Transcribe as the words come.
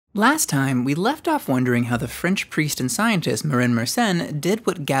Last time, we left off wondering how the French priest and scientist Marin Mersenne did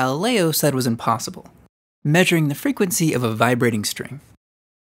what Galileo said was impossible, measuring the frequency of a vibrating string.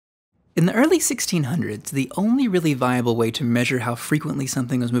 In the early 1600s, the only really viable way to measure how frequently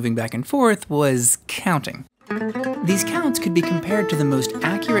something was moving back and forth was counting. These counts could be compared to the most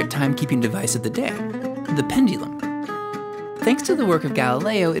accurate timekeeping device of the day, the pendulum. Thanks to the work of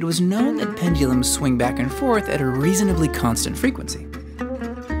Galileo, it was known that pendulums swing back and forth at a reasonably constant frequency.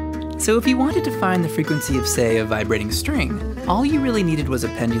 So if you wanted to find the frequency of, say, a vibrating string, all you really needed was a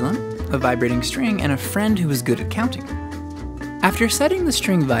pendulum, a vibrating string, and a friend who was good at counting. After setting the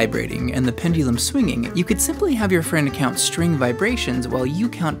string vibrating and the pendulum swinging, you could simply have your friend count string vibrations while you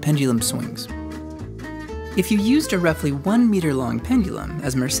count pendulum swings. If you used a roughly 1 meter long pendulum,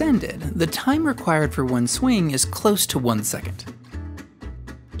 as Mersenne did, the time required for one swing is close to 1 second.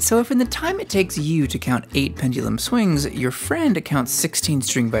 So if in the time it takes you to count 8 pendulum swings, your friend counts 16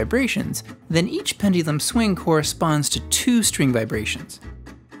 string vibrations, then each pendulum swing corresponds to 2 string vibrations.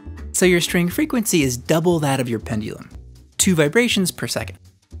 So your string frequency is double that of your pendulum, 2 vibrations per second.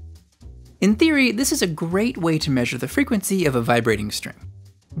 In theory, this is a great way to measure the frequency of a vibrating string.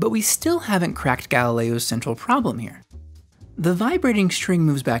 But we still haven't cracked Galileo's central problem here. The vibrating string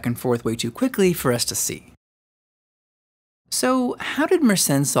moves back and forth way too quickly for us to see. So how did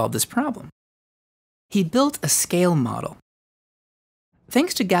Mersenne solve this problem? He built a scale model.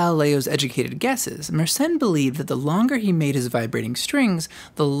 Thanks to Galileo's educated guesses, Mersenne believed that the longer he made his vibrating strings,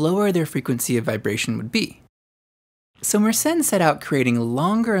 the lower their frequency of vibration would be. So Mersenne set out creating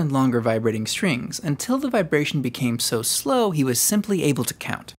longer and longer vibrating strings until the vibration became so slow he was simply able to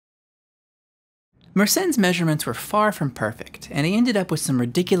count. Mersenne's measurements were far from perfect, and he ended up with some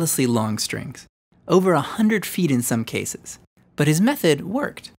ridiculously long strings, over 100 feet in some cases, but his method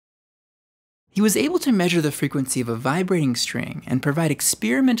worked. He was able to measure the frequency of a vibrating string and provide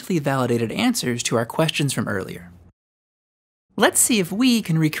experimentally validated answers to our questions from earlier. Let's see if we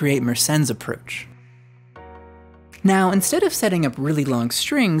can recreate Mersenne's approach. Now, instead of setting up really long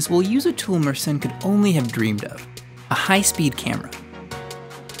strings, we'll use a tool Mersenne could only have dreamed of, a high-speed camera.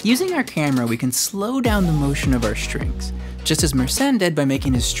 Using our camera, we can slow down the motion of our strings, just as Mersenne did by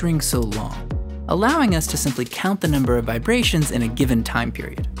making his strings so long, allowing us to simply count the number of vibrations in a given time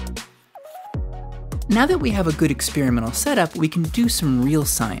period. Now that we have a good experimental setup, we can do some real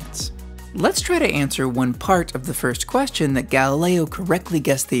science. Let's try to answer one part of the first question that Galileo correctly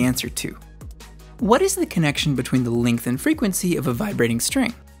guessed the answer to. What is the connection between the length and frequency of a vibrating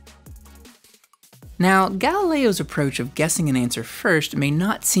string? Now, Galileo's approach of guessing an answer first may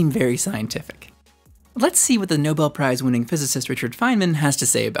not seem very scientific. Let's see what the Nobel Prize-winning physicist Richard Feynman has to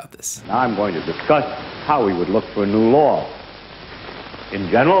say about this. Now I'm going to discuss how we would look for a new law. In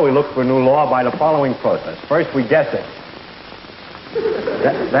general, we look for a new law by the following process. First, we guess it.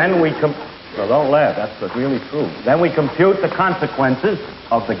 Then we well, don't laugh, that's really true. Then we compute the consequences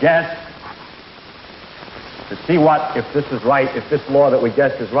of the guess to see what, if this is right, if this law that we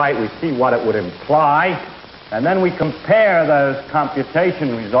guessed is right, we see what it would imply, and then we compare those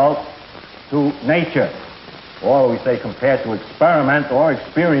computation results to nature, or we say compare to experiment or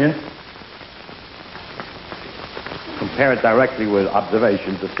experience. Compare it directly with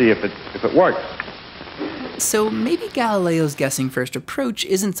observation to see if it works. So maybe Galileo's guessing first approach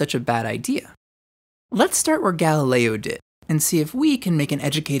isn't such a bad idea. Let's start where Galileo did, and see if we can make an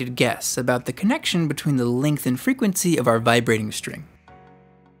educated guess about the connection between the length and frequency of our vibrating string.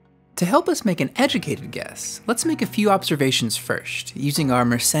 To help us make an educated guess, let's make a few observations first, using our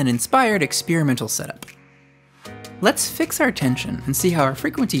Mersenne-inspired experimental setup. Let's fix our tension and see how our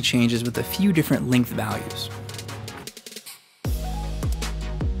frequency changes with a few different length values.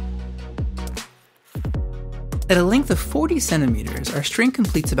 At a length of 40 centimeters, our string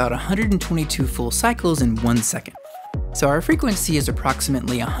completes about 122 full cycles in 1 second. So our frequency is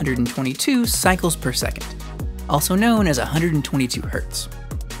approximately 122 cycles per second, also known as 122 hertz.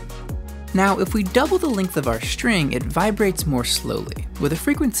 Now, if we double the length of our string, it vibrates more slowly, with a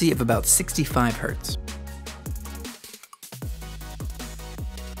frequency of about 65 hertz.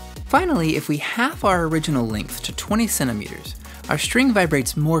 Finally, if we half our original length to 20 centimeters, our string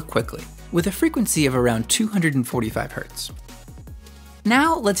vibrates more quickly, with a frequency of around 245 hertz.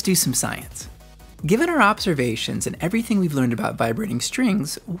 Now, let's do some science. Given our observations and everything we've learned about vibrating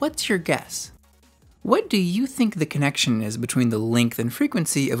strings, what's your guess? What do you think the connection is between the length and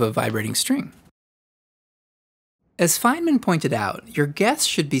frequency of a vibrating string? As Feynman pointed out, your guess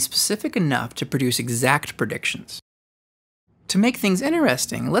should be specific enough to produce exact predictions. To make things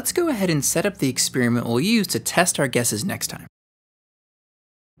interesting, let's go ahead and set up the experiment we'll use to test our guesses next time.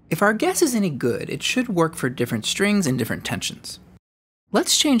 If our guess is any good, it should work for different strings and different tensions.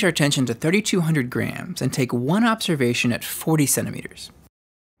 Let's change our tension to 3,200 grams and take one observation at 40 centimeters.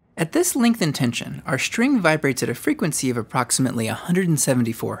 At this length and tension, our string vibrates at a frequency of approximately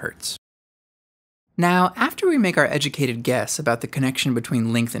 174 Hz. Now, after we make our educated guess about the connection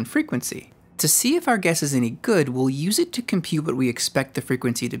between length and frequency, to see if our guess is any good, we'll use it to compute what we expect the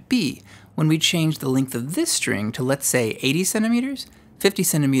frequency to be when we change the length of this string to, let's say, 80 centimeters, 50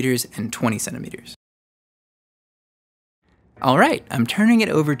 centimeters, and 20 centimeters. Alright, I'm turning it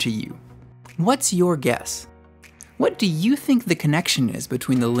over to you. What's your guess? What do you think the connection is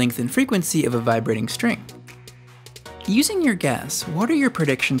between the length and frequency of a vibrating string? Using your guess, what are your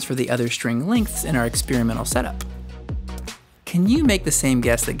predictions for the other string lengths in our experimental setup? Can you make the same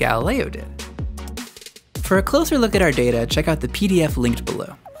guess that Galileo did? For a closer look at our data, check out the PDF linked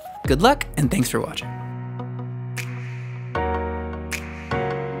below. Good luck, and thanks for watching.